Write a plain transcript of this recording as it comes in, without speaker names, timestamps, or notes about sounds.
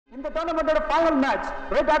In the tournament of the final match,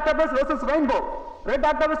 Red Octopus versus Rainbow. Red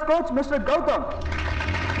Octopus coach Mr. Gaantham.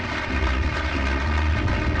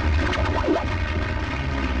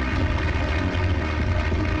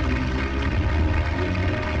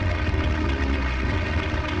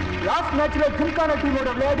 Last match la Gymkhana team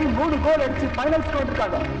oda விளையாடி 3 கோல் அடிச்சு finals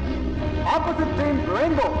வந்திருக்காங்க. Opposite team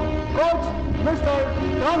Rainbow coach Mr.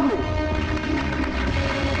 Gaandham.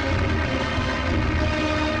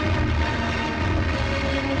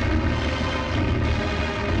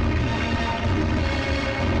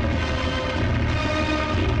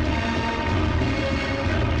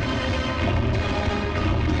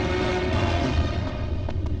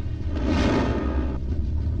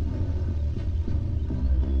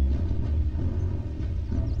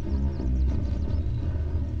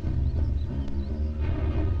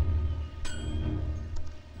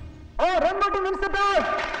 Oh, Rainbow team wins the toss!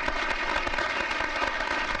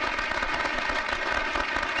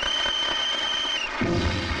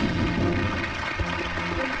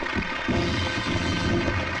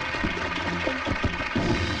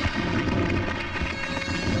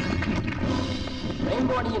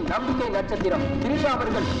 Rainbow அணியின் நம்பிக்கை நட்சத்திரம் திரிஷா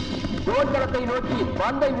அவர்கள் கோல் தளத்தை நோக்கி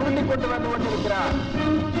பந்தை உருட்டி கொண்டு வந்து கொண்டிருக்கிறார்.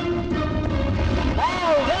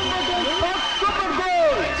 Wow, Rainbow team scores super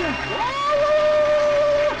goal!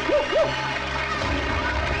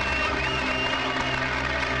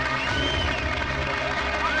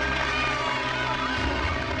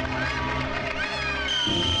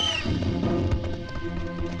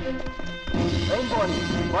 Rainbow அணி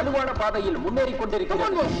வலுவான பாதையில் முன்னேறி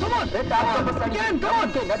கொண்டிருக்கிறது. ரெட் ஆக்டோபஸ் அணியின்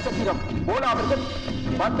நம்பிக்கை நட்சத்திரம் போலா அவர்கள்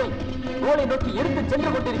பந்தை கோலை நோக்கி எடுத்து சென்று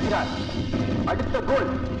கொண்டிருக்கிறார். அடுத்த கோல்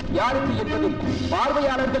யாருக்கு என்பதில்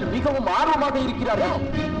பார்வையாளர்கள் மிகவும் ஆர்வமாக இருக்கிறார்கள்.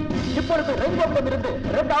 இப்பொழுது ரெயின்போவிடமிருந்து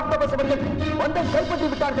ரெட் ஆக்டோபஸ் அவர்கள் பந்தை கைப்பற்றி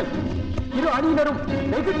விட்டார்கள். இரு அணியினரும்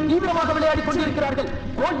வெகு தீவிரமாக விளையாடி கொண்டிருக்கிறார்கள்.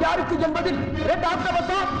 கோல் யாருக்கு என்பதில் ரெட்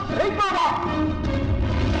ஆக்டோபஸா ரெயின்போவா?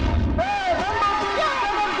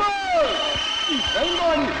 ரெயின்போ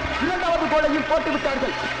அணி இரண்டாவது கோலையும் போட்டு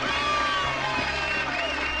விட்டார்கள்.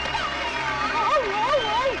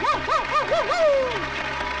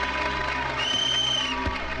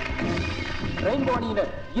 ரெயின்போ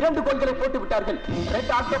அணியினர் 2 கோல்களை போட்டு விட்டார்கள்.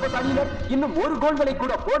 ரெட் ஆக்டோபஸ் அணியினர் இன்னும் 1 கோல்களை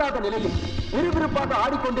கூட போடாத நிலையில் விறுவிறுப்பாக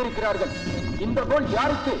ஆடிக்கொண்டிருக்கிறார்கள். இந்த கோல்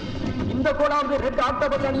யாருக்கு? இந்த கோலாவது ரெட்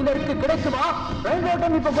ஆக்டோபஸ் அணியினருக்கு கிடைக்குமா? ரெயின்போ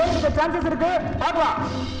டீம் இப்ப கோல் அடிக்க சான்சஸ் இருக்கு, பார்க்கலாம்.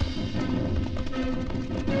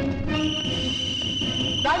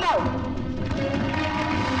 Time out.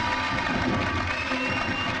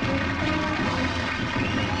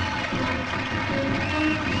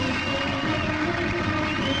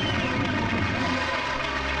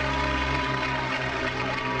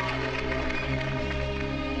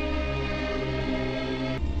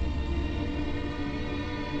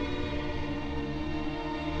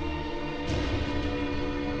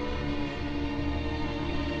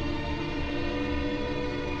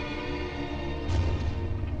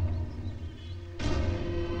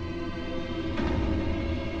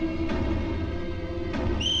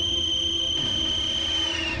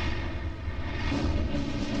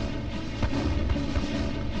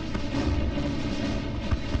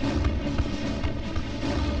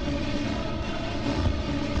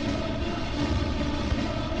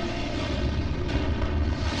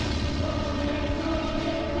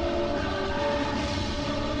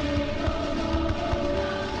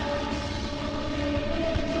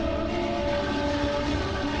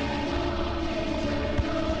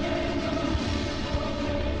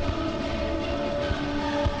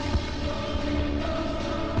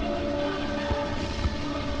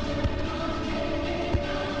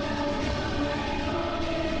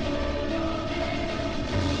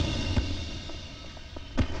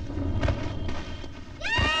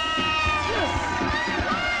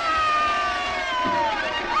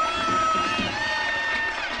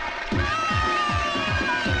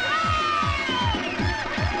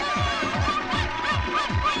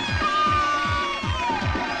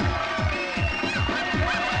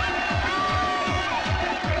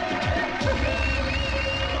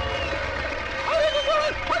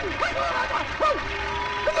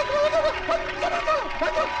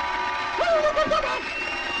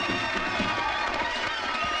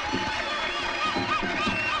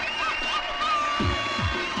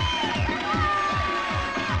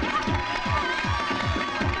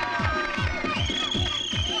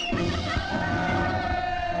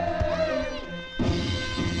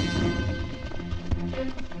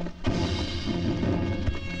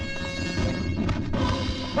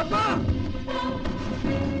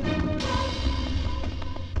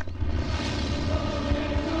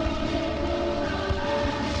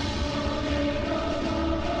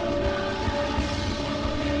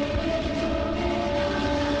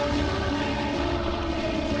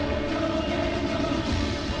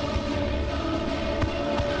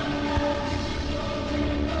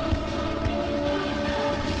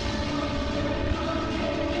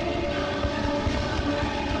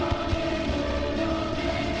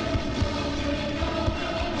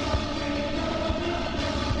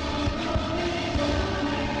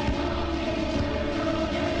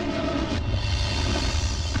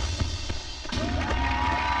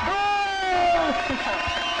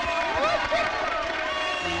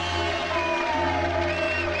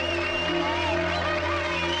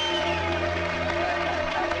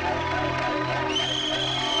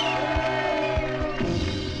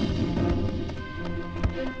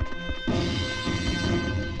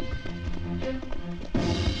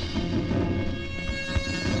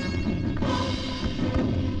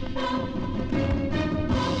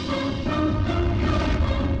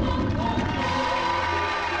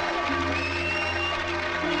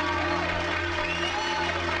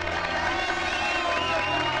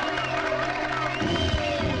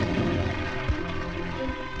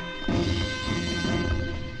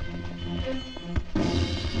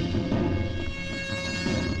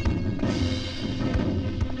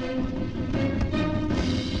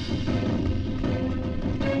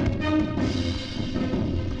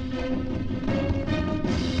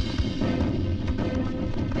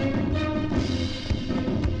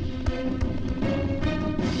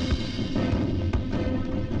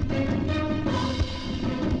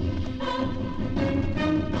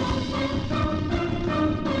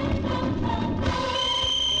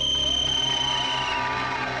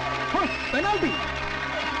 பெனால்டி.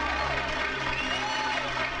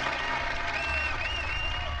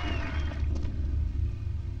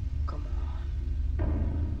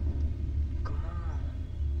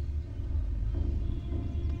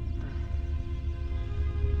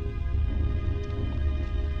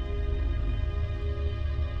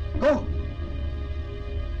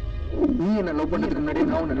 நீ என்ன லவ் பண்ணதுக்கு முன்னாடி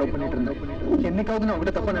நான் உன்னை லவ் பண்ணிட்டு இருந்தேன். என்னைக்காவது நான்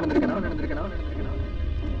உங்ககிட்ட தப்பா நடந்திருக்கேனா?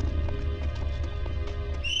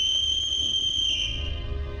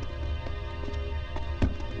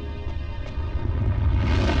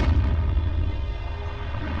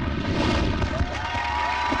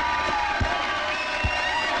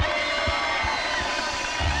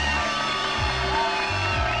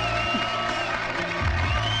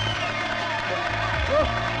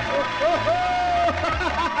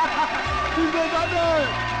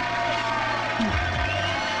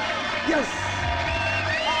 Yes!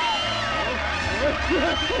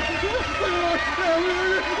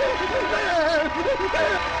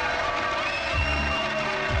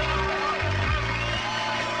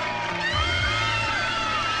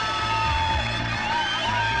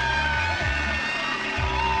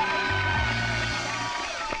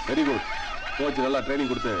 Very good. கோச் நல்லா ட்ரைனிங்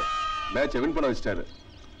கொடுத்து மேட்சை வின் பண்ண வச்சிட்டாரு.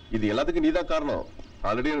 இது எல்லாத்துக்கும் நீதான் காரணம்.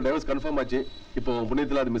 ஆல்ரெடி எனக்கு டைவர்ஸ் கன்ஃபார்ம் ஆச்சு. இப்போ உன்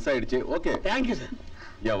புண்ணியத்துல அது மிஸ் ஆயிடுச்சு. Okay, Thank you, sir.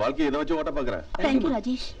 என் வாழ்க்கையை இதை வச்சு ஓட்ட பாக்குறேன். Thank you,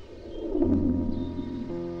 Rajesh.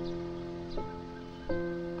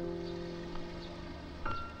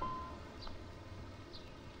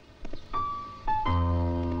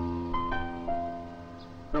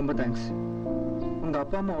 ரொம்ப தேங்க்ஸ். உங்க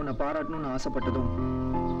அப்பா அம்மா உன்னை பாராட்டணும்னு ஆசைப்பட்டதும்,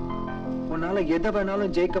 உன்னால எதை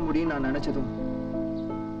வேணாலும் ஜெயிக்க முடியும் நான் நினைச்சதும்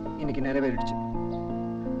இன்னைக்கு நிறைவேறிடுச்சு.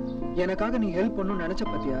 எனக்காக நீ ஹெல்ப் பண்ணணும்னு நினைச்ச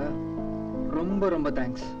பாத்தியா? ரொம்ப ரொம்ப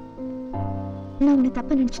தேங்க்ஸ். நான் உன்னை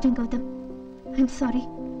தப்பா நினைச்சிட்டேன் Gautham. I'm sorry.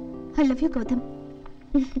 I love you Gautham.